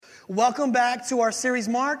Welcome back to our series,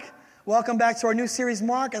 Mark. Welcome back to our new series,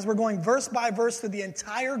 Mark, as we're going verse by verse through the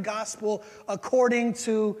entire gospel according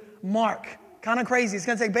to Mark. Kind of crazy. It's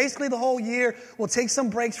going to take basically the whole year. We'll take some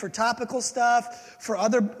breaks for topical stuff, for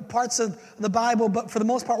other parts of the Bible, but for the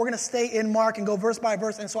most part, we're going to stay in Mark and go verse by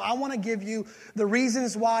verse. And so I want to give you the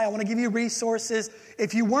reasons why. I want to give you resources.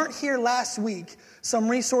 If you weren't here last week, some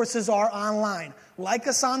resources are online. Like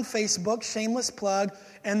us on Facebook, shameless plug,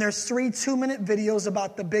 and there's 3 2-minute videos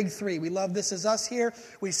about the big 3. We love This Is Us here.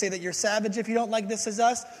 We say that you're savage if you don't like This Is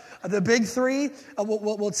Us. The big 3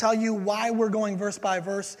 will tell you why we're going verse by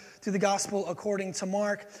verse through the gospel according to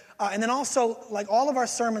Mark. And then also, like all of our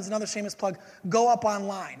sermons, another shameless plug, go up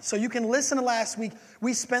online. So you can listen to last week.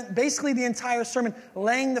 We spent basically the entire sermon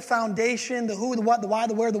laying the foundation, the who, the what, the why,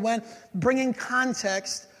 the where, the when, bringing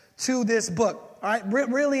context to this book. All right,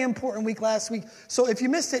 really important week last week. So if you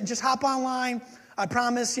missed it, just hop online. I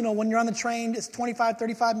promise, when you're on the train, it's 25,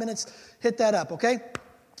 35 minutes. Hit that up, okay?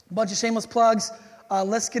 Bunch of shameless plugs.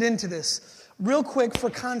 Let's get into this. Real quick for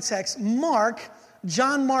context, Mark,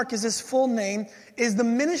 John Mark is his full name, is the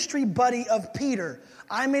ministry buddy of Peter.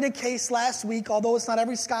 I made a case last week, although it's not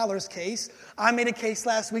every scholar's case, I made a case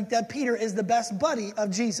last week that Peter is the best buddy of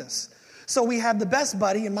Jesus. So we have the best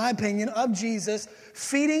buddy, in my opinion, of Jesus,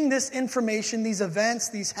 feeding this information, these events,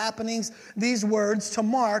 these happenings, these words to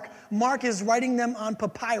Mark. Mark is writing them on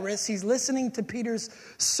papyrus. He's listening to Peter's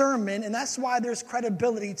sermon, and that's why there's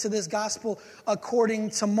credibility to this gospel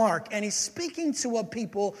according to Mark. And he's speaking to a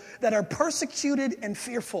people that are persecuted and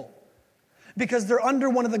fearful because they're under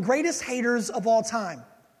one of the greatest haters of all time.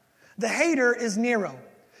 The hater is Nero.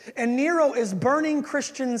 And Nero is burning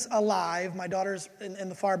Christians alive. My daughter's in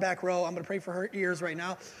the far back row. I'm going to pray for her ears right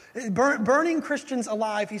now. Burning Christians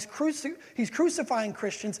alive. He's crucifying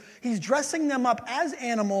Christians. He's dressing them up as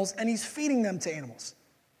animals, and he's feeding them to animals.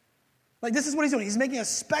 Like, this is what he's doing. He's making a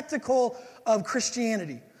spectacle of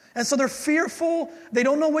Christianity. And so they're fearful. They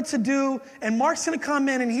don't know what to do. And Mark's going to come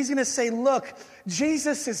in, and he's going to say, look,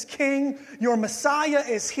 Jesus is king. Your Messiah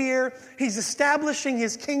is here. He's establishing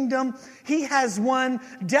his kingdom. He has won.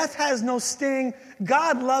 Death has no sting.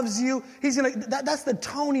 God loves you. That's the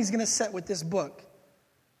tone he's going to set with this book.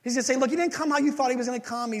 He's going to say, look, he didn't come how you thought he was going to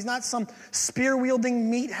come. He's not some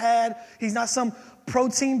spear-wielding meathead. He's not some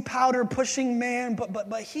protein powder-pushing man.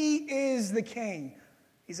 But he is the king.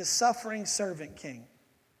 He's a suffering servant king.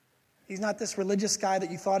 He's not this religious guy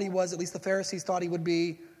that you thought he was, at least the Pharisees thought he would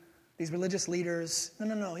be, these religious leaders.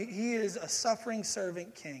 No. He is a suffering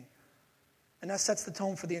servant king. And that sets the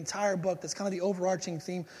tone for the entire book. That's kind of the overarching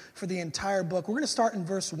theme for the entire book. We're going to start in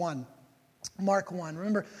verse 1, Mark 1.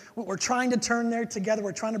 Remember, we're trying to turn there together.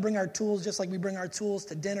 We're trying to bring our tools just like we bring our tools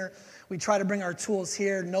to dinner. We try to bring our tools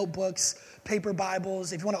here, notebooks, paper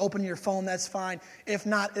Bibles. If you want to open your phone, that's fine. If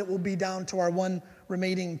not, it will be down to our one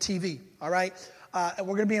remaining TV, all right? And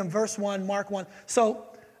we're going to be in verse 1, Mark 1. So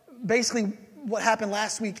basically what happened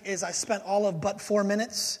last week is I spent all of but 4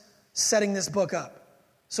 minutes setting this book up.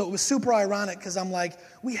 So it was super ironic because I'm like,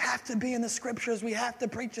 we have to be in the scriptures. We have to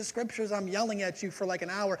preach the scriptures. I'm yelling at you for like an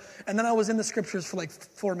hour. And then I was in the scriptures for like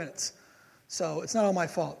 4 minutes. So it's not all my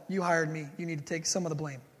fault. You hired me. You need to take some of the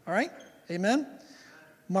blame. All right? Amen?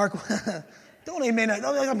 Mark, don't amen.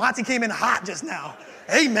 Monty came in hot just now.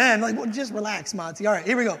 Amen. Like, well, just relax, Monty. All right,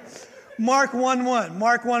 here we go. Mark 1:1.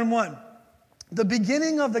 Mark 1:1. The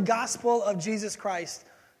beginning of the gospel of Jesus Christ,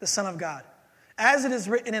 the Son of God. As it is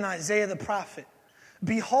written in Isaiah the prophet,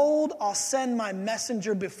 behold, I'll send my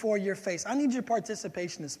messenger before your face. I need your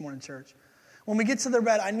participation this morning, church. When we get to the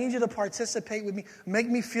red, I need you to participate with me. Make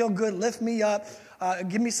me feel good. Lift me up.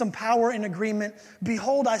 Give me some power and agreement.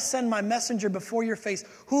 Behold, I send my messenger before your face.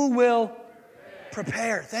 Who will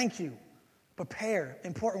prepare? Thank you. Prepare.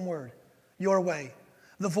 Important word. Your way.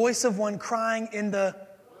 The voice of one crying in the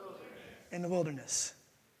wilderness.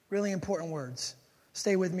 Really important words.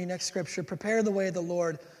 Stay with me. Next scripture. Prepare the way of the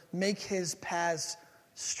Lord. Make his paths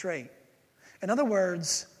straight. In other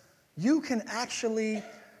words, you can actually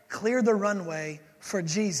clear the runway for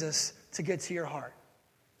Jesus to get to your heart.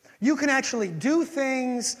 You can actually do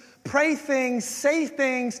things, pray things, say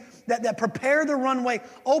things that prepare the runway,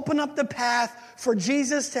 open up the path for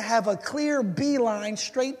Jesus to have a clear beeline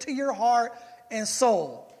straight to your heart and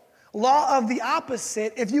soul. Law of the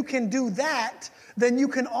opposite, if you can do that, then you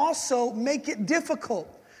can also make it difficult.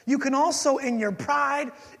 You can also, in your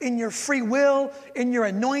pride, in your free will, in your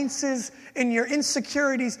annoyances, in your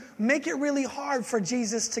insecurities, make it really hard for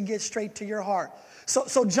Jesus to get straight to your heart.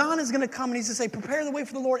 So John is going to come and he's going to say, prepare the way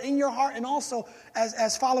for the Lord in your heart. And also,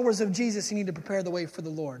 as followers of Jesus, you need to prepare the way for the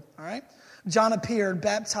Lord. All right? John appeared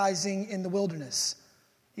baptizing in the wilderness.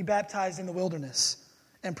 He baptized in the wilderness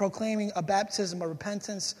and proclaiming a baptism of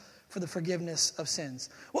repentance for the forgiveness of sins.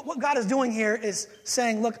 What God is doing here is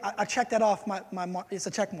saying, look, I checked that off my mark. It's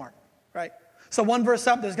a check mark, right? So one verse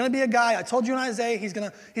up, there's going to be a guy, I told you in Isaiah, he's going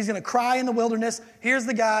to cry in the wilderness. Here's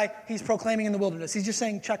the guy, he's proclaiming in the wilderness. He's just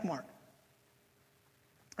saying check mark.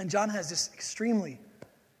 And John has this extremely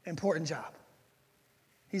important job.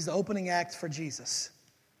 He's the opening act for Jesus.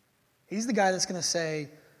 He's the guy that's going to say,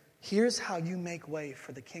 here's how you make way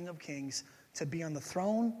for the King of Kings to be on the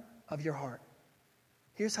throne of your heart.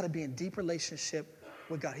 Here's how to be in deep relationship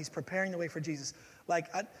with God. He's preparing the way for Jesus. Like,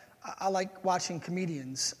 I like watching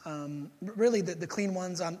comedians. Really, the clean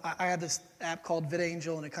ones. I have this app called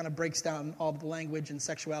VidAngel, and it kind of breaks down all the language and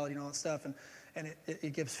sexuality and all that stuff, and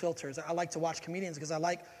it gives filters. I like to watch comedians because I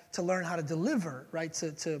like to learn how to deliver, right?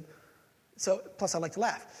 So plus I like to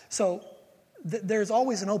laugh. So there's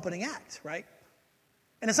always an opening act, right?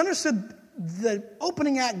 And it's understood the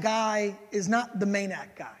opening act guy is not the main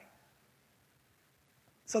act guy.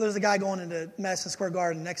 So there's a guy going into Madison Square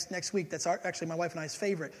Garden next week. That's actually my wife and I's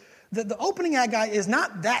favorite. The opening act guy is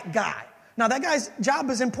not that guy. Now, that guy's job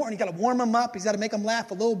is important. He's got to warm him up. He's got to make him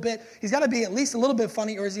laugh a little bit. He's got to be at least a little bit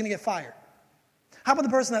funny, or he's going to get fired. How about the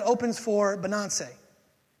person that opens for Beyoncé?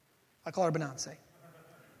 I call her Beyoncé.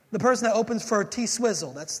 The person that opens for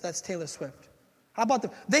T-Swizzle, that's Taylor Swift. How about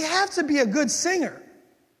them? They have to be a good singer.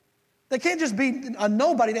 They can't just be a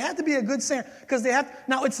nobody. They have to be a good singer because they have.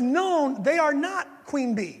 Now, it's known they are not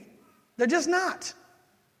Queen Bee. They're just not.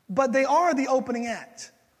 But they are the opening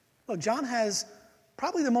act. Look, John has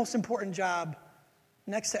probably the most important job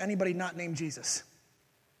next to anybody not named Jesus,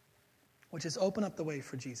 which is open up the way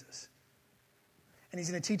for Jesus. And he's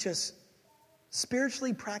going to teach us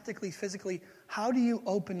spiritually, practically, physically, how do you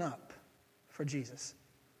open up for Jesus?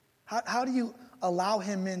 How do you allow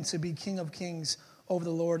him in to be King of Kings over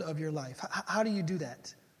the Lord of your life? How do you do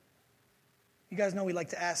that? You guys know we like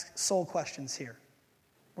to ask soul questions here.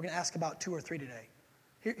 We're going to ask about 2 or 3 today.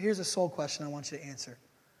 Here's a soul question I want you to answer.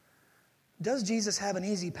 Does Jesus have an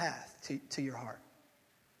easy path to your heart?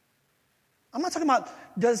 I'm not talking about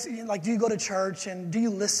do you go to church and do you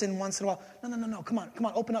listen once in a while? No. Come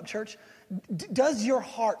on, open up, church. Does your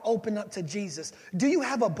heart open up to Jesus? Do you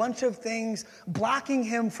have a bunch of things blocking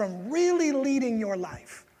him from really leading your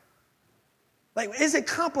life? Like, is it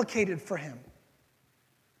complicated for him?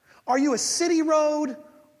 Are you a city road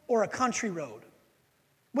or a country road?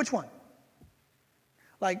 Which one?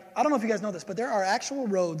 Like, I don't know if you guys know this, but there are actual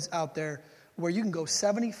roads out there where you can go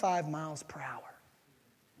 75 miles per hour.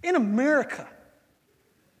 In America.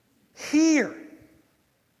 Here.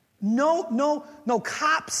 No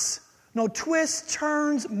cops, no twists,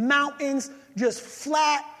 turns, mountains, just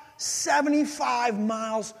flat 75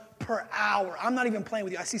 miles per hour. I'm not even playing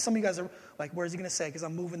with you. I see some of you guys are like, where's he going to say? Because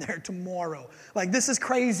I'm moving there tomorrow. Like, this is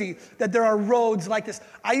crazy that there are roads like this.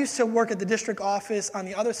 I used to work at the district office on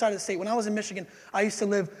the other side of the state. When I was in Michigan, I used to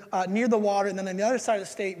live near the water, and then on the other side of the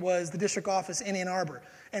state was the district office in Ann Arbor.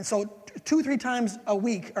 And so 2-3 times a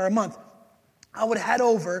week or a month, I would head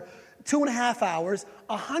over 2.5 hours,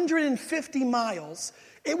 150 miles.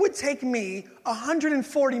 It would take me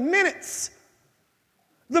 140 minutes.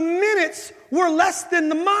 The minutes were less than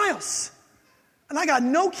the miles. And I got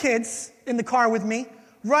no kids in the car with me,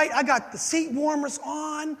 right? I got the seat warmers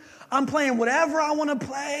on. I'm playing whatever I want to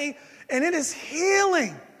play. And it is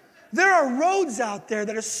healing. There are roads out there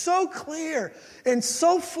that are so clear and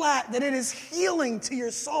so flat that it is healing to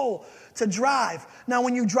your soul to drive. Now,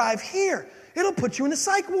 when you drive here, it'll put you in the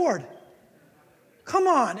psych ward. Come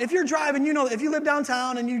on. If you're driving, you know, if you live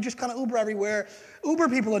downtown and you just kind of Uber everywhere, Uber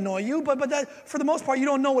people annoy you, but that, for the most part, you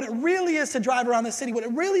don't know what it really is to drive around the city. What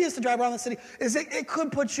it really is to drive around the city is it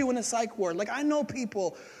could put you in a psych ward. Like, I know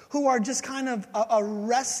people who are just kind of a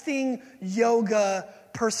resting yoga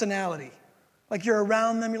personality. Like, you're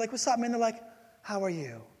around them, you're like, what's up, man? They're like, how are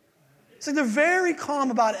you? So they're very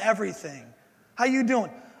calm about everything. How you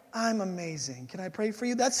doing? I'm amazing. Can I pray for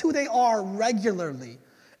you? That's who they are regularly.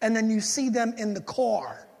 And then you see them in the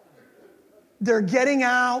car. They're getting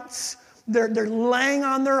out. They're laying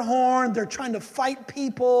on their horn. They're trying to fight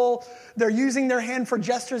people. They're using their hand for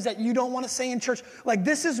gestures that you don't want to say in church. Like,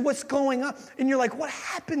 this is what's going on. And you're like, what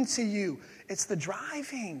happened to you? It's the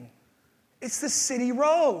driving. It's the city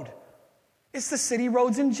road. It's the city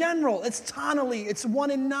roads in general. It's Tonally. It's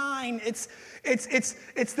 1 and 9. It's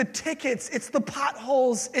the tickets. It's the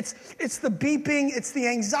potholes. It's the beeping. It's the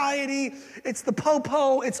anxiety. It's the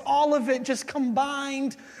popo. It's all of it just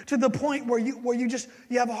combined to the point where you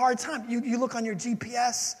have a hard time. You look on your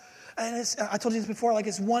GPS, and I told you this before. Like,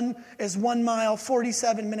 it's 1 mile,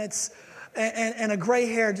 47 minutes, and a gray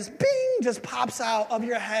hair just pops out of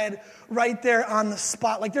your head right there on the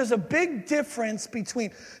spot. Like, there's a big difference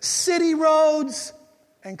between city roads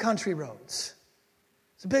and country roads.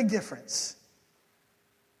 It's a big difference.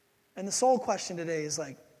 And the soul question today is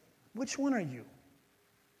like, which one are you?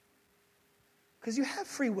 Because you have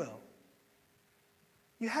free will.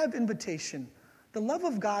 You have invitation. The love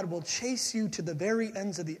of God will chase you to the very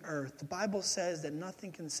ends of the earth. The Bible says that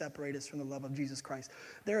nothing can separate us from the love of Jesus Christ.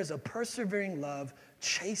 There is a persevering love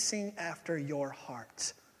chasing after your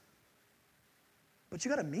heart. But you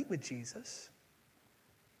got to meet with Jesus.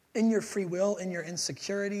 In your free will, in your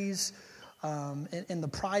insecurities, in the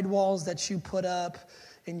pride walls that you put up,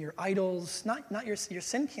 in your idols. Not your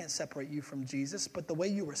sin can't separate you from Jesus, but the way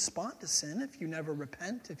you respond to sin, if you never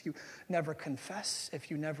repent, if you never confess,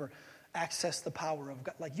 if you never access the power of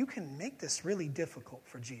God. Like, you can make this really difficult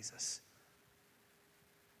for Jesus.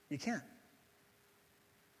 You can.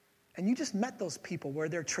 And you just met those people where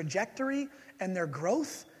their trajectory and their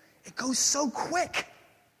growth, it goes so quick.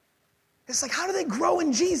 It's like, how do they grow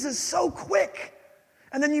in Jesus so quick?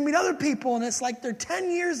 And then you meet other people and it's like they're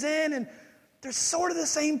 10 years in and they're sort of the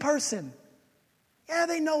same person. Yeah,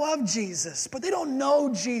 they know of Jesus, but they don't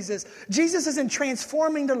know Jesus. Jesus isn't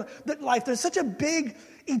transforming their life. There's such a big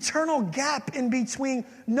eternal gap in between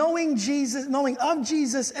knowing Jesus, knowing of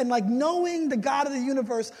Jesus, and like knowing the God of the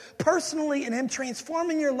universe personally and him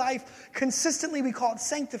transforming your life consistently. We call it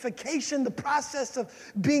sanctification, the process of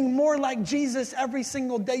being more like Jesus every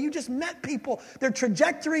single day. You just met people. Their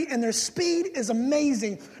trajectory and their speed is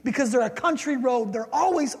amazing because they're a country road. They're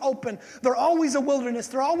always open. They're always a wilderness.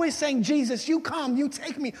 They're always saying, Jesus, you come, you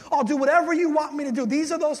take me. I'll do whatever you want me to do.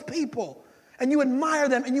 These are those people. And you admire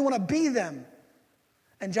them and you want to be them.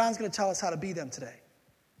 And John's going to tell us how to be them today.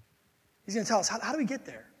 He's going to tell us, how do we get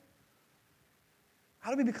there?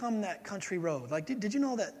 How do we become that country road? Like, did you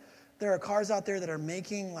know that there are cars out there that are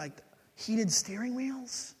making, like, heated steering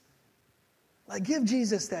wheels? Like, give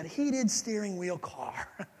Jesus that heated steering wheel car.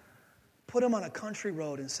 Put him on a country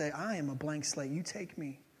road and say, I am a blank slate. You take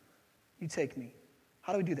me. You take me.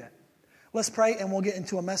 How do we do that? Let's pray, and we'll get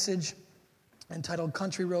into a message entitled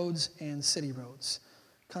Country Roads and City Roads.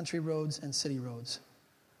 Country roads and city roads.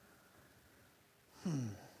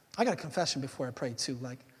 I got a confession before I pray too.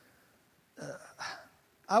 Like,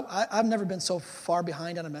 I've never been so far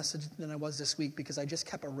behind on a message than I was this week because I just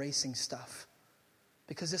kept erasing stuff.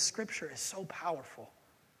 Because this scripture is so powerful.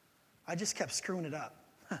 I just kept screwing it up.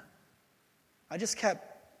 I just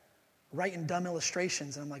kept writing dumb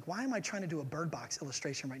illustrations. And I'm like, why am I trying to do a bird box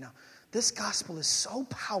illustration right now? This gospel is so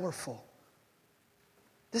powerful.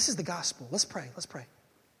 This is the gospel. Let's pray. Let's pray.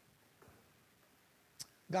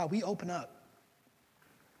 God, we open up.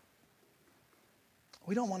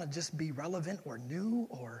 We don't want to just be relevant or new,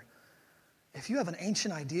 or if you have an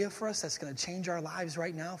ancient idea for us that's going to change our lives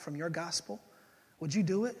right now from your gospel, would you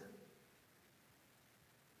do it?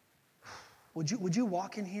 Would you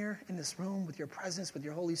walk in here in this room with your presence, with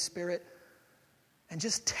your Holy Spirit, and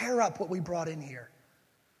just tear up what we brought in here?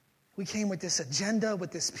 We came with this agenda,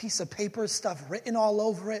 with this piece of paper, stuff written all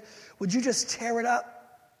over it. Would you just tear it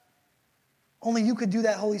up? Only you could do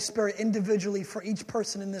that, Holy Spirit, individually for each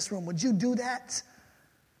person in this room. Would you do that?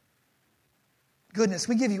 Goodness,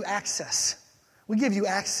 we give you access. We give you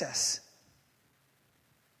access.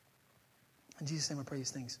 In Jesus' name I pray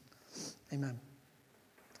these things. Amen.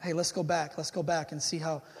 Hey, let's go back. Let's go back and see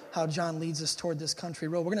how John leads us toward this country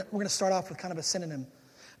road. We're gonna start off with kind of a synonym.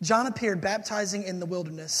 John appeared baptizing in the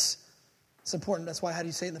wilderness. It's important. That's why I had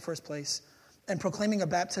you say it in the first place. And proclaiming a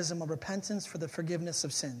baptism of repentance for the forgiveness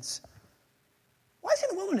of sins. Why is he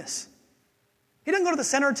in the wilderness? He doesn't go to the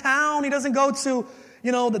center of town. He doesn't go to,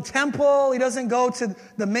 the temple. He doesn't go to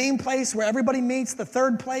the main place where everybody meets, the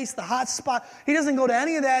third place, the hot spot. He doesn't go to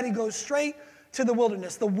any of that. He goes straight to the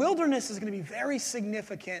wilderness. The wilderness is going to be very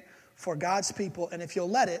significant for God's people. And if you'll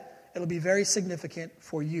let it, it'll be very significant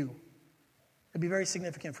for you. It'll be very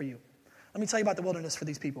significant for you. Let me tell you about the wilderness for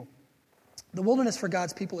these people. The wilderness for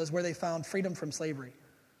God's people is where they found freedom from slavery.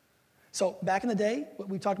 So back in the day,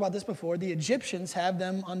 we talked about this before, the Egyptians have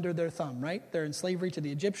them under their thumb, right? They're in slavery to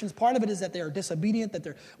the Egyptians. Part of it is that they are disobedient, that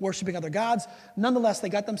they're worshiping other gods. Nonetheless, they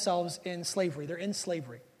got themselves in slavery. They're in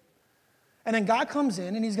slavery. And then God comes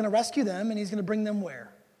in and he's going to rescue them and he's going to bring them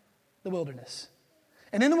where? The wilderness.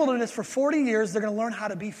 And in the wilderness for 40 years, they're going to learn how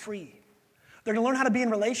to be free. They're going to learn how to be in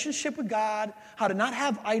relationship with God, how to not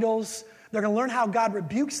have idols. They're going to learn how God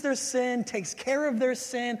rebukes their sin, takes care of their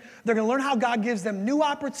sin. They're going to learn how God gives them new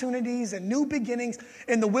opportunities and new beginnings.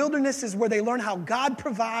 In the wilderness is where they learn how God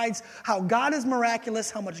provides, how God is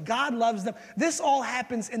miraculous, how much God loves them. This all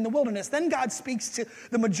happens in the wilderness. Then God speaks to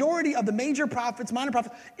the majority of the major prophets, minor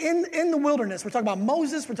prophets, in the wilderness. We're talking about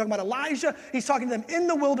Moses. We're talking about Elijah. He's talking to them in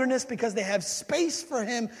the wilderness because they have space for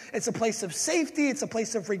him. It's a place of safety. It's a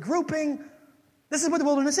place of regrouping. This is what the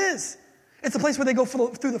wilderness is. It's a place where they go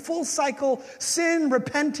through the full cycle, sin,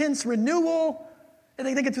 repentance, renewal.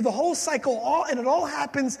 And they get through the whole cycle, and it all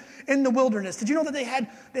happens in the wilderness. Did you know that they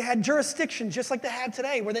had jurisdiction just like they have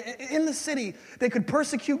today, where in the city they could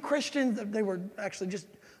persecute Christians? They were actually just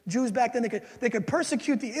Jews back then. They could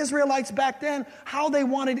persecute the Israelites back then, how they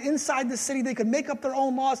wanted inside the city. They could make up their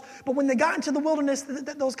own laws. But when they got into the wilderness,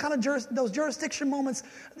 those jurisdiction moments,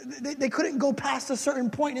 they couldn't go past a certain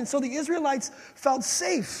point. And so the Israelites felt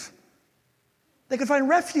safe. They could find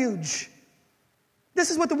refuge. This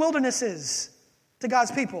is what the wilderness is to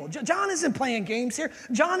God's people. John isn't playing games here.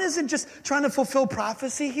 John isn't just trying to fulfill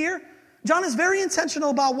prophecy here. John is very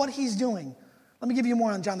intentional about what he's doing. Let me give you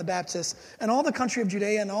more on John the Baptist. And all the country of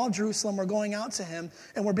Judea and all Jerusalem were going out to him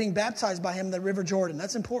and were being baptized by him in the river Jordan.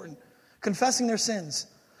 That's important. Confessing their sins.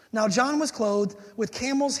 Now John was clothed with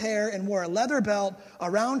camel's hair and wore a leather belt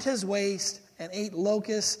around his waist and ate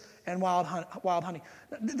locusts and wild honey.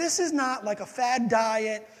 This is not like a fad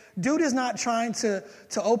diet. Dude is not trying to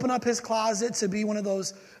open up his closet to be one of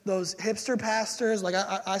those hipster pastors. Like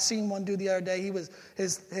I seen one dude the other day.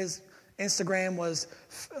 His Instagram was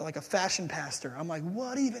like a fashion pastor. I'm like,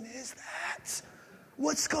 what even is that?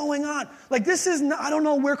 What's going on? Like this is not, I don't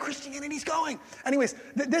know where Christianity's going. Anyways,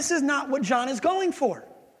 this is not what John is going for.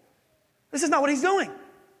 This is not what he's doing.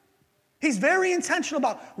 He's very intentional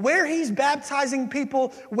about where he's baptizing people,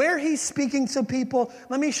 where he's speaking to people.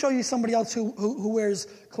 Let me show you somebody else who wears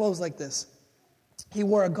clothes like this. He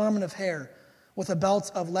wore a garment of hair with a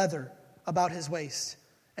belt of leather about his waist.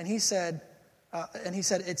 And he said,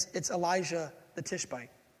 it's Elijah the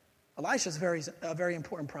Tishbite. Elijah is a very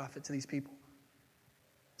important prophet to these people.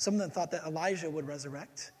 Some of them thought that Elijah would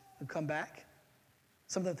resurrect, would come back.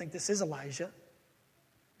 Some of them think this is Elijah.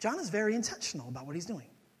 John is very intentional about what he's doing.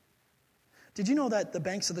 Did you know that the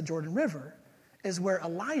banks of the Jordan River is where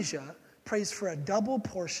Elijah prays for a double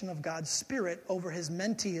portion of God's Spirit over his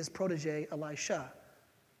mentee, his protege, Elisha?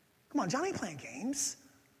 Come on, John ain't playing games.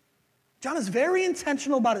 John is very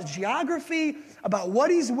intentional about his geography, about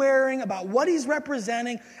what he's wearing, about what he's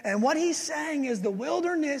representing, and what he's saying is the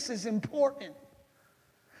wilderness is important.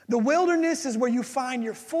 The wilderness is where you find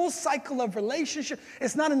your full cycle of relationship.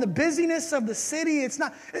 It's not in the busyness of the city.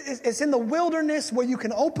 It's in the wilderness where you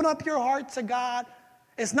can open up your heart to God.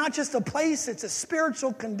 It's not just a place, it's a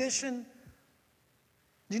spiritual condition.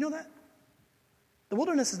 Do you know that? The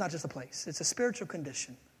wilderness is not just a place, it's a spiritual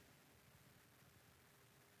condition.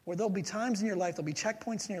 Where there'll be times in your life, there'll be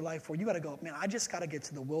checkpoints in your life where you got to go, man, I just got to get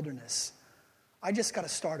to the wilderness. I just got to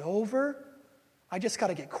start over. I just got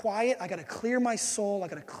to get quiet. I got to clear my soul. I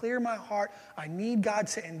got to clear my heart. I need God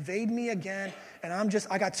to invade me again. And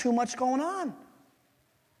I got too much going on.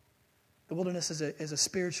 The wilderness is a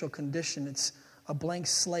spiritual condition. It's a blank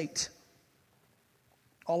slate.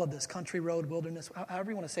 All of this, country road, wilderness,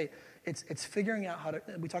 however you want to say it, it's figuring out how to,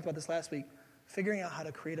 we talked about this last week, figuring out how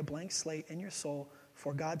to create a blank slate in your soul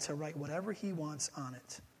for God to write whatever he wants on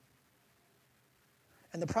it.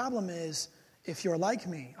 And the problem is, if you're like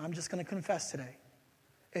me, I'm just going to confess today.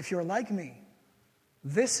 If you're like me,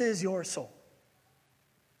 this is your soul.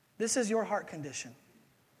 This is your heart condition.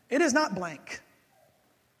 It is not blank.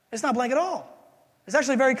 It's not blank at all. It's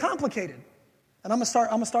actually very complicated. And I'm going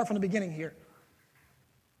to start from the beginning here.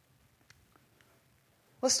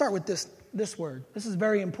 Let's start with this word. This is a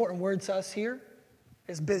very important word to us here.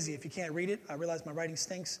 It's busy. If you can't read it, I realize my writing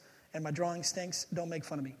stinks and my drawing stinks. Don't make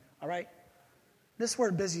fun of me, all right? This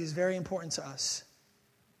word busy is very important to us.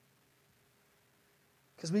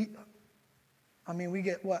 Because we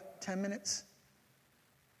get, 10 minutes?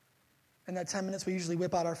 In that 10 minutes, we usually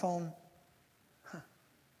whip out our phone.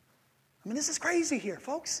 This is crazy here,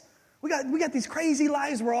 folks. We got these crazy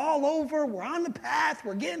lives. We're all over. We're on the path.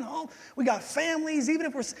 We're getting home. We got families. Even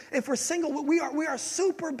if we're single, we are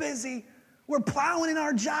super busy. We're plowing in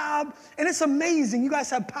our job, and it's amazing. You guys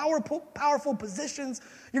have powerful positions.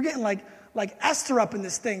 You're getting like Esther up in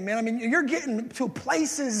this thing, man. You're getting to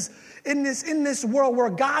places in this world where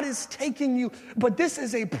God is taking you, but this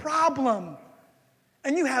is a problem.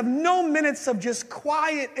 And you have no minutes of just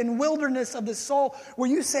quiet and wilderness of the soul where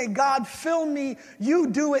you say, God, fill me, you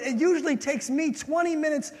do it. It usually takes me 20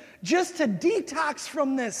 minutes just to detox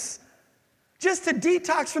from this. Just to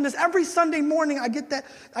detox from this. Every Sunday morning I get the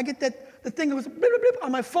thing that was blip, blip, blip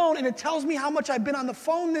on my phone, and it tells me how much I've been on the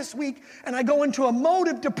phone this week, and I go into a mode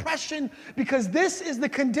of depression because this is the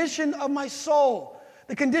condition of my soul.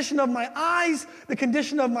 The condition of my eyes, the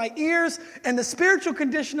condition of my ears, and the spiritual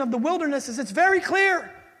condition of the wilderness is it's very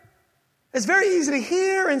clear. It's very easy to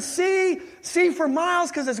hear and see for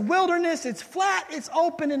miles because it's wilderness, it's flat, it's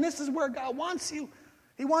open, and this is where God wants you.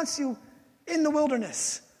 He wants you in the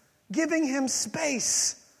wilderness. giving him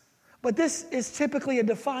space. But this is typically a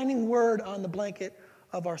defining word on the blanket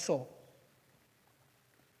of our soul.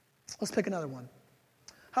 Let's pick another one.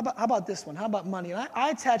 How about this one? How about money? And I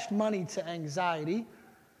attached money to anxiety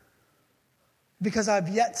because I've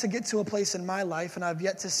yet to get to a place in my life, and I've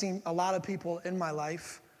yet to see a lot of people in my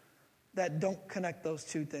life that don't connect those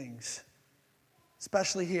two things.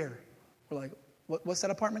 Especially here. We're like, what's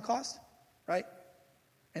that apartment cost? Right?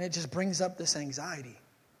 And it just brings up this anxiety.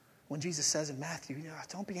 When Jesus says in Matthew,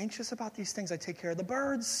 don't be anxious about these things. I take care of the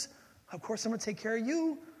birds. Of course, I'm going to take care of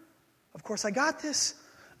you. Of course, I got this.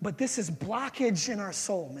 But this is blockage in our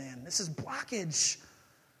soul, man. This is blockage.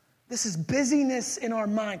 This is busyness in our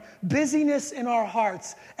mind, busyness in our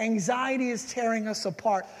hearts. Anxiety is tearing us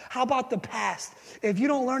apart. How about the past? If you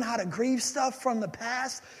don't learn how to grieve stuff from the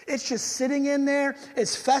past, it's just sitting in there.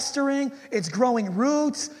 It's festering. It's growing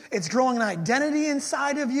roots. It's growing an identity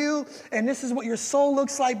inside of you. And this is what your soul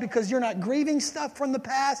looks like because you're not grieving stuff from the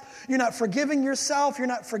past. You're not forgiving yourself. You're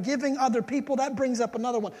not forgiving other people. That brings up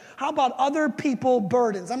another one. How about other people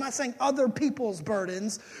burdens? I'm not saying other people's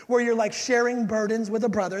burdens where you're like sharing burdens with a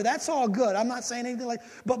brother. That's all good. I'm not saying anything like,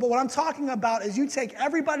 but what I'm talking about is you take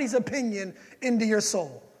everybody's opinion into your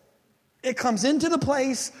soul. It comes into the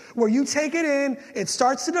place where you take it in, it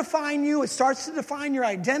starts to define you, it starts to define your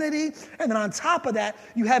identity, and then on top of that,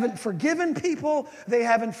 you haven't forgiven people, they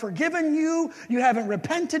haven't forgiven you, you haven't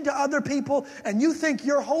repented to other people, and you think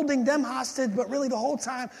you're holding them hostage, but really the whole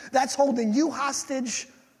time, that's holding you hostage.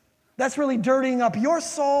 That's really dirtying up your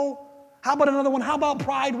soul. How about another one? How about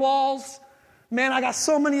pride walls? Man, I got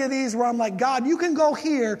so many of these where I'm like, God, you can go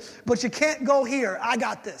here, but you can't go here. I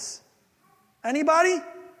got this. Anybody?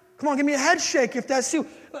 Come on, give me a head shake if that's you.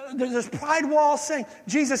 There's pride walls saying,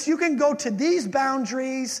 Jesus, you can go to these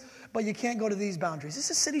boundaries, but you can't go to these boundaries. This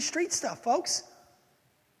is city street stuff, folks.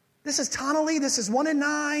 This is Tonelli. This is 1 and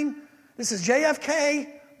 9. This is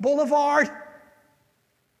JFK Boulevard.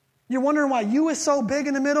 You're wondering why you is so big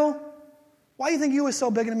in the middle? Why do you think you is so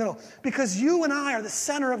big in the middle? Because you and I are the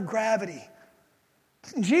center of gravity.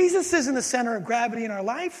 Jesus isn't the center of gravity in our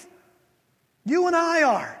life. You and I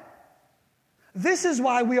are. This is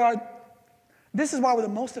why we're the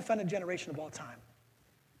most offended generation of all time.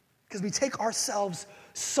 Because we take ourselves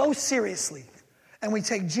so seriously and we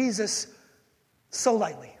take Jesus so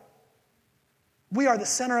lightly. We are the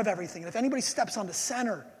center of everything. And if anybody steps on the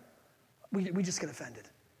center, we just get offended.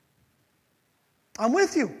 I'm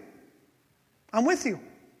with you. I'm with you.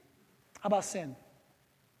 How about sin?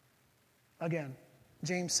 Again,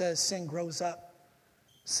 James says sin grows up.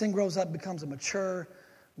 Sin grows up, becomes a mature,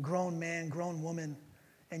 grown man, grown woman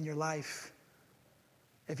in your life.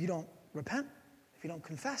 If you don't repent, if you don't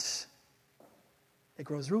confess, it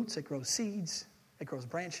grows roots, it grows seeds, it grows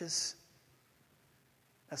branches.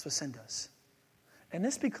 That's what sin does. And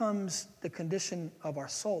this becomes the condition of our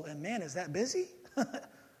soul. And man, is that busy?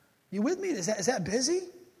 You with me? Is that busy?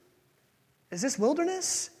 Is this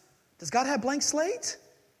wilderness? Does God have blank slate?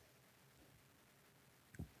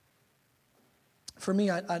 For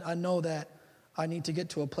me, I know that I need to get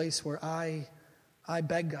to a place where I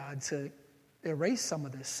beg God to erase some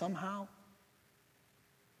of this somehow.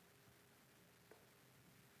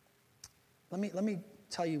 Let me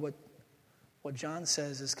tell you what John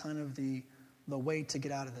says is kind of the way to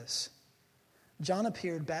get out of this. John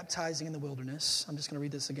appeared baptizing in the wilderness. I'm just going to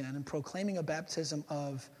read this again. And proclaiming a baptism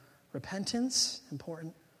of repentance,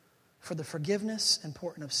 important, for the forgiveness,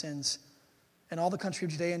 important, of sins. And all the country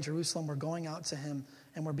of Judea and Jerusalem were going out to him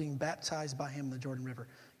and were being baptized by him in the Jordan River,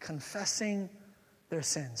 confessing their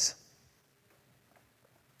sins.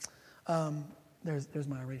 There's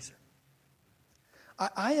my eraser.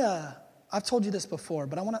 I've told you this before,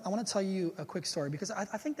 but I want to tell you a quick story because I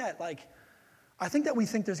think that we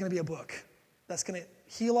think there's going to be a book that's going to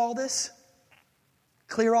heal all this,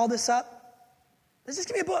 clear all this up. Just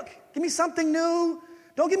give me a book. Give me something new.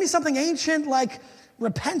 Don't give me something ancient like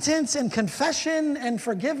repentance and confession and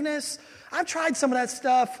forgiveness. I've tried some of that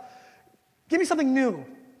stuff. Give me something new.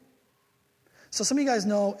 So some of you guys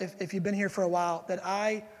know, if you've been here for a while, that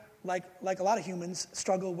I, like a lot of humans,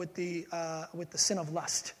 struggle with the sin of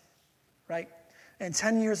lust, right? And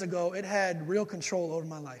 10 years ago, it had real control over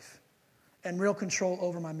my life and real control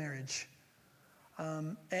over my marriage.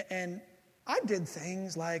 And I did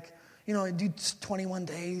things like, do 21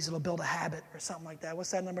 days, it'll build a habit or something like that.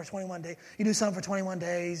 What's that number, 21 days? You do something for 21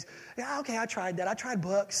 days. Yeah, okay, I tried that. I tried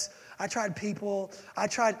books. I tried people. I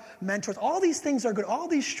tried mentors. All these things are good. All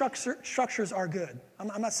these structures are good.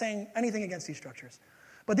 I'm not saying anything against these structures.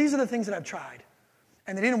 But these are the things that I've tried.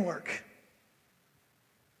 And they didn't work.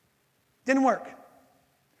 Didn't work.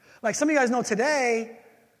 Like some of you guys know today,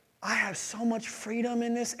 I have so much freedom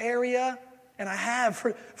in this area. And I have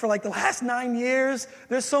for like the last 9 years.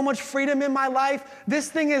 There's so much freedom in my life. This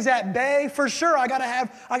thing is at bay. For sure, I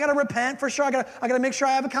gotta repent. For sure, I gotta make sure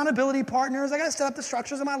I have accountability partners. I gotta set up the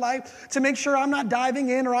structures in my life to make sure I'm not diving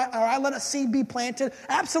in or I let a seed be planted.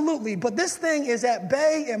 Absolutely. But this thing is at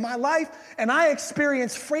bay in my life, and I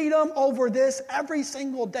experience freedom over this every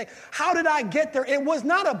single day. How did I get there? It was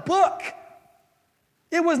not a book.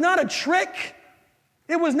 It was not a trick.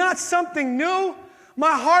 It was not something new.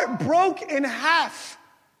 My heart broke in half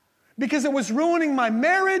because it was ruining my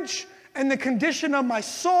marriage and the condition of my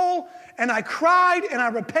soul. And I cried and I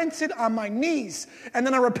repented on my knees. And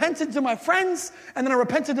then I repented to my friends. And then I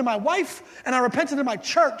repented to my wife. And I repented to my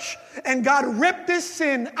church. And God ripped this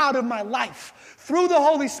sin out of my life through the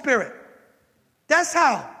Holy Spirit. That's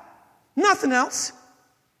how. Nothing else.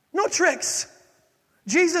 No tricks.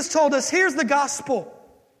 Jesus told us, here's the gospel.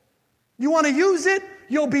 You want to use it,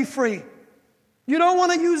 you'll be free. You don't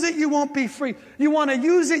want to use it, you won't be free. You want to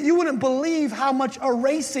use it, you wouldn't believe how much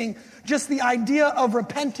erasing just the idea of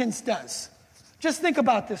repentance does. Just think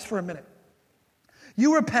about this for a minute.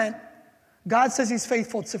 You repent. God says he's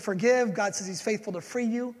faithful to forgive. God says he's faithful to free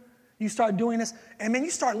you. You start doing this, and man,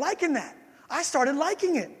 you start liking that. I started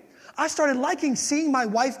liking it. I started liking seeing my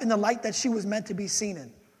wife in the light that she was meant to be seen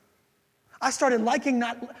in. I started liking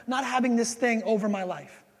not having this thing over my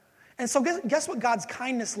life. And so guess what God's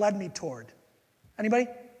kindness led me toward? Anybody?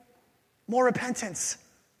 More repentance.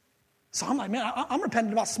 So I'm like, man, I'm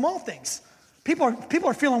repenting about small things. People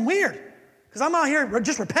are feeling weird because I'm out here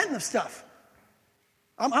just repenting of stuff.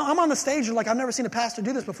 I'm on the stage like I've never seen a pastor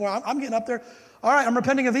do this before. I'm getting up there. All right, I'm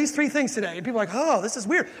repenting of these 3 things today. And people are like, oh, this is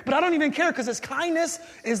weird. But I don't even care because his kindness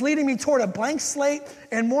is leading me toward a blank slate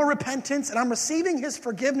and more repentance. And I'm receiving his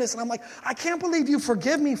forgiveness. And I'm like, I can't believe you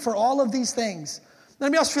forgive me for all of these things.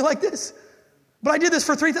 Anybody else feel like this? But I did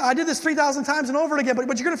this 3,000 times and over again.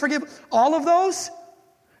 But you're going to forgive all of those?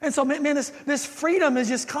 And so, man, this freedom is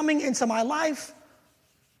just coming into my life.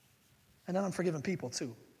 And then I'm forgiving people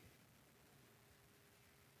too.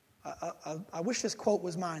 I wish this quote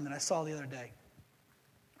was mine that I saw the other day.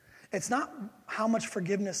 It's not how much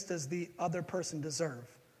forgiveness does the other person deserve.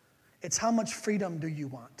 It's how much freedom do you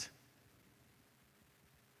want.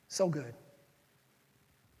 So good.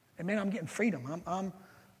 And man, I'm getting freedom.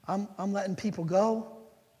 I'm letting people go.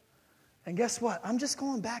 And guess what? I'm just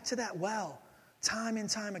going back to that well time and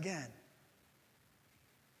time again.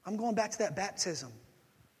 I'm going back to that baptism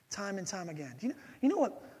time and time again. You know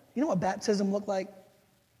what baptism looked like?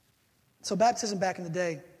 So baptism back in the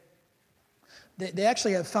day, they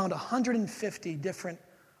actually have found 150 different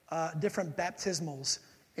baptismals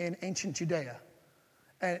in ancient Judea.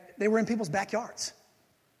 And they were in people's backyards.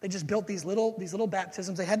 They just built these little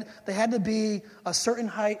baptisms. They had to be a certain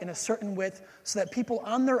height and a certain width so that people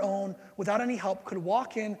on their own, without any help, could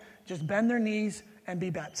walk in, just bend their knees, and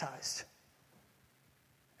be baptized.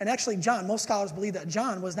 And actually, most scholars believe that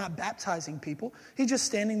John was not baptizing people. He's just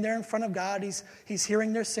standing there in front of God. He's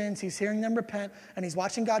hearing their sins. He's hearing them repent. And he's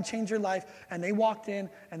watching God change their life. And they walked in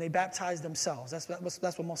and they baptized themselves. That's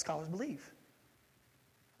what most scholars believe.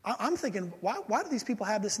 I'm thinking, why do these people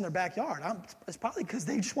have this in their backyard? It's probably because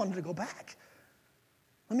they just wanted to go back.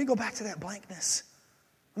 Let me go back to that blankness.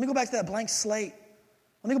 Let me go back to that blank slate.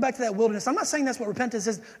 Let me go back to that wilderness. I'm not saying that's what repentance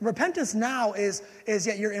is. Repentance now is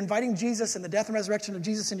yet you're inviting Jesus and the death and resurrection of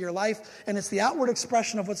Jesus into your life, and it's the outward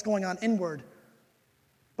expression of what's going on inward.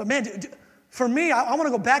 But man, for me, I want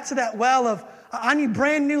to go back to that well of, I need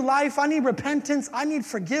brand new life. I need repentance. I need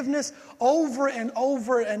forgiveness over and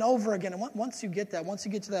over and over again. And once you get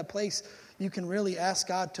to that place, you can really ask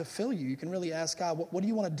God to fill you. You can really ask God, what do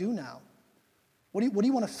you want to do now? What do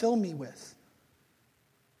you want to fill me with?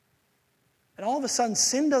 And all of a sudden,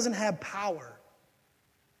 sin doesn't have power.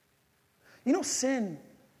 You know, sin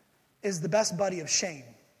is the best buddy of shame.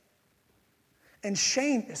 And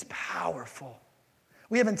shame is powerful.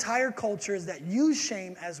 We have entire cultures that use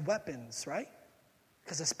shame as weapons, right?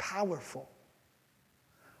 Because it's powerful.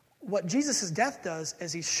 What Jesus' death does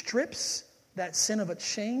is he strips that sin of its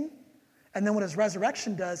shame, and then what his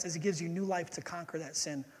resurrection does is he gives you new life to conquer that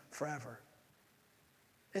sin forever.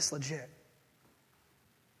 It's legit.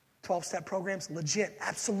 12-step programs, legit,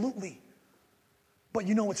 absolutely. But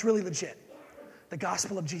you know what's really legit? The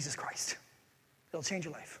gospel of Jesus Christ. It'll change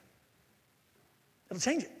your life. It'll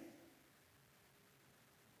change it.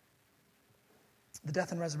 The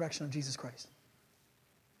death and resurrection of Jesus Christ.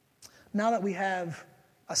 Now that we have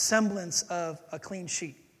a semblance of a clean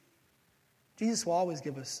sheet, Jesus will always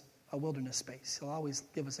give us a wilderness space. He'll always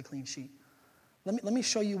give us a clean sheet. Let me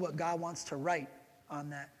show you what God wants to write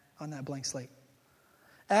on that blank slate.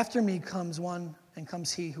 After me comes one and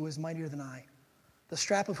comes he who is mightier than I, the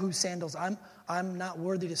strap of whose sandals I'm not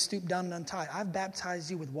worthy to stoop down and untie. I've baptized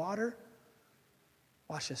you with water.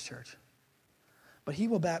 Watch this, church. But he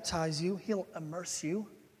will baptize you, he'll immerse you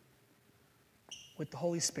with the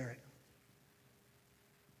Holy Spirit.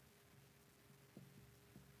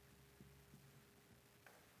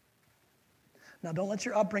 Now, don't let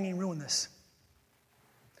your upbringing ruin this.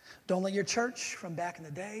 Don't let your church from back in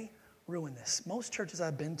the day ruin this. Most churches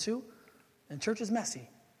I've been to, and church is messy,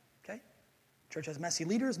 okay? Church has messy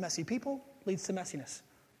leaders, messy people, leads to messiness.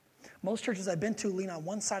 Most churches I've been to lean on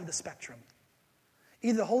one side of the spectrum.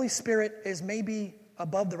 Either the Holy Spirit is maybe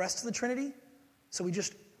above the rest of the Trinity, so we're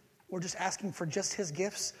just asking for just his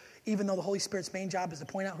gifts, even though the Holy Spirit's main job is to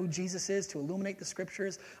point out who Jesus is, to illuminate the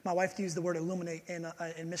scriptures. My wife used the word illuminate in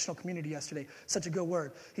missional community yesterday. Such a good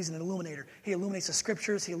word. He's an illuminator. He illuminates the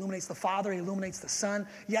scriptures. He illuminates the Father. He illuminates the Son.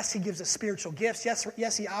 Yes, he gives us spiritual gifts.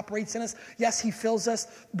 Yes, he operates in us. Yes, he fills us.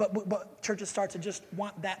 But churches start to just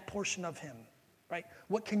want that portion of him, right?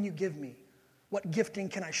 What can you give me? What gifting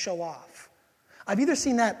can I show off? I've either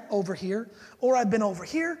seen that over here, or I've been over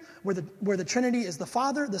here where the Trinity is the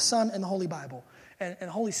Father, the Son, and the Holy Bible. And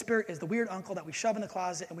the Holy Spirit is the weird uncle that we shove in the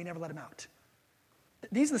closet and we never let him out.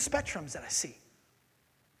 These are the spectrums that I see.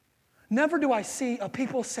 Never do I see a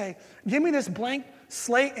people say, give me this blank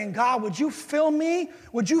slate and God, would you fill me?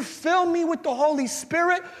 Would you fill me with the Holy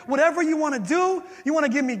Spirit? Whatever you want to do, you want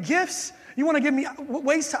to give me gifts. You want to give me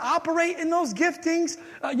ways to operate in those giftings.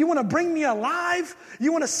 You want to bring me alive.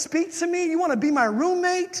 You want to speak to me. You want to be my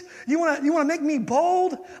roommate. You want to make me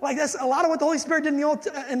bold. Like that's a lot of what the Holy Spirit did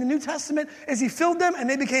in the New Testament is he filled them and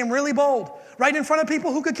they became really bold. Right in front of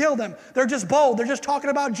people who could kill them. They're just bold. They're just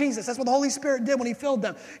talking about Jesus. That's what the Holy Spirit did when he filled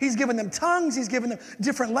them. He's given them tongues. He's given them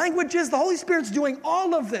different languages. The Holy Spirit's doing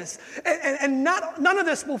all of this. And none of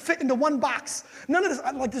this will fit into one box. None of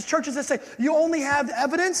this, like there's churches that say, you only have the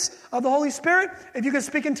evidence of the Holy Spirit if you can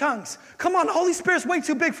speak in tongues. Come on, the Holy Spirit's way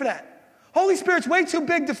too big for that. Holy Spirit's way too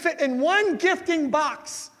big to fit in one gifting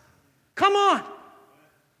box. Come on.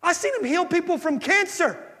 I've seen him heal people from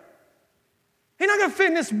cancer. He's not going to fit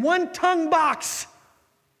in this one tongue box.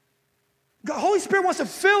 The Holy Spirit wants to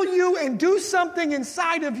fill you and do something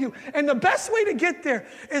inside of you. And the best way to get there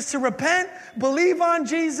is to repent, believe on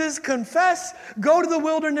Jesus, confess, go to the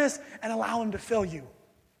wilderness, and allow him to fill you.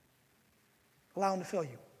 Allow him to fill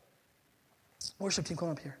you. Worship team, come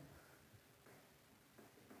up here.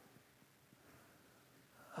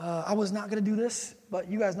 I was not going to do this, but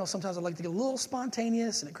you guys know sometimes I like to get a little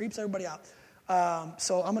spontaneous, and it creeps everybody out.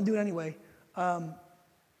 So I'm going to do it anyway. At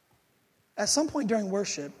some point during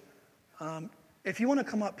worship, if you want to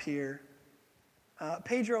come up here,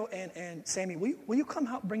 Pedro and Sammy, will you come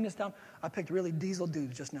help bring this down? I picked really diesel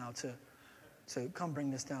dudes just now to come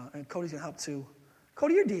bring this down, and Cody's gonna help too.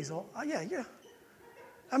 Cody, you're diesel. Yeah.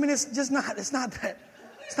 I mean, it's not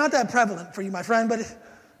that prevalent for you, my friend, but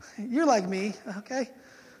you're like me, okay?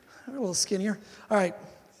 I'm a little skinnier. All right.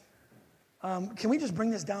 Can we just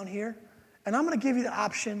bring this down here? And I'm going to give you the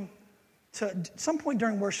option to, at some point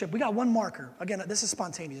during worship, we got one marker. Again, this is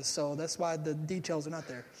spontaneous, so that's why the details are not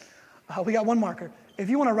there. We got one marker. If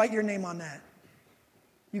you want to write your name on that,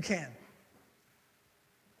 you can.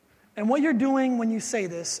 And what you're doing when you say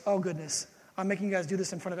this, oh goodness, I'm making you guys do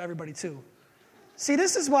this in front of everybody too. See,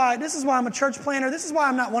 this is why I'm a church planner. This is why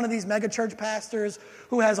I'm not one of these mega church pastors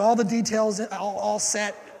who has all the details all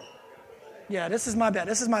set. Yeah, this is my bad.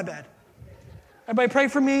 Everybody pray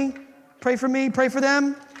for me. Pray for me. Pray for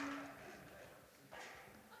them.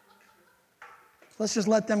 Let's just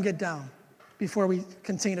let them get down before we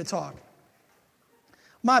continue to talk.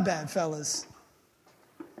 My bad, fellas.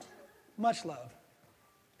 Much love.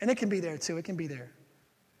 And it can be there, too. It can be there.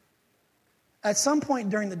 At some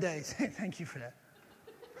point during the day, thank you for that.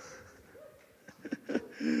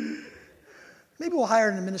 Maybe we'll hire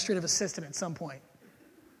an administrative assistant at some point.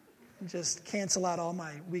 And just cancel out all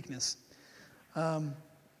my weakness.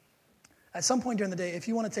 At some point during the day, if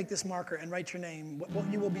you want to take this marker and write your name, what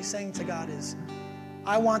you will be saying to God is,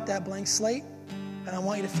 I want that blank slate, and I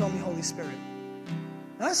want you to fill me, Holy Spirit.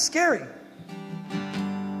 Now, that's scary.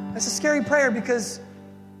 That's a scary prayer because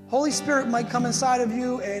Holy Spirit might come inside of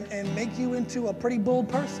you and make you into a pretty bold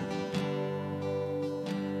person.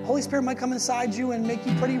 Holy Spirit might come inside you and make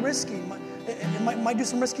you pretty risky. It might do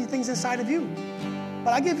some risky things inside of you.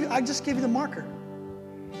 But I just give you the marker.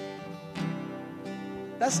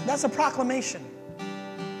 That's a proclamation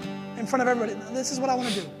in front of everybody. This is what I want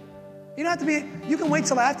to do. You don't have to be, you can wait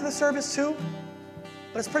till after the service too,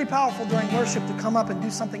 but it's pretty powerful during worship to come up and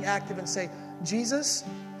do something active and say, Jesus,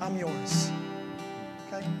 I'm yours.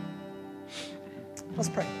 Okay? Let's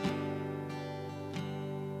pray.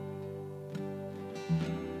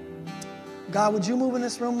 God, would you move in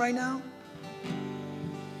this room right now?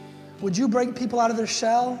 Would you break people out of their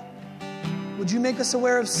shell? Would you make us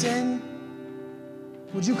aware of sin?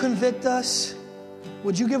 Would you convict us?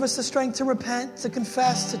 Would you give us the strength to repent, to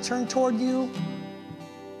confess, to turn toward you?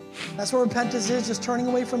 That's what repentance is, just turning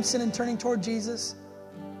away from sin and turning toward Jesus.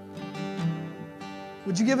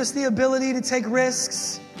 Would you give us the ability to take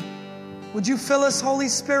risks? Would you fill us, Holy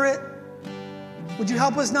Spirit? Would you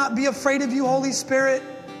help us not be afraid of you, Holy Spirit?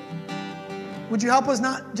 Would you help us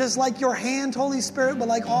not just like your hand, Holy Spirit, but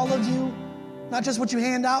like all of you? Not just what you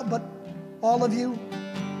hand out, but all of you.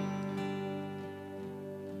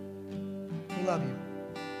 We love you.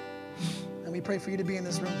 And we pray for you to be in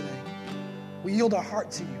this room today. We yield our heart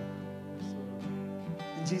to you.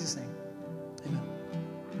 In Jesus' name.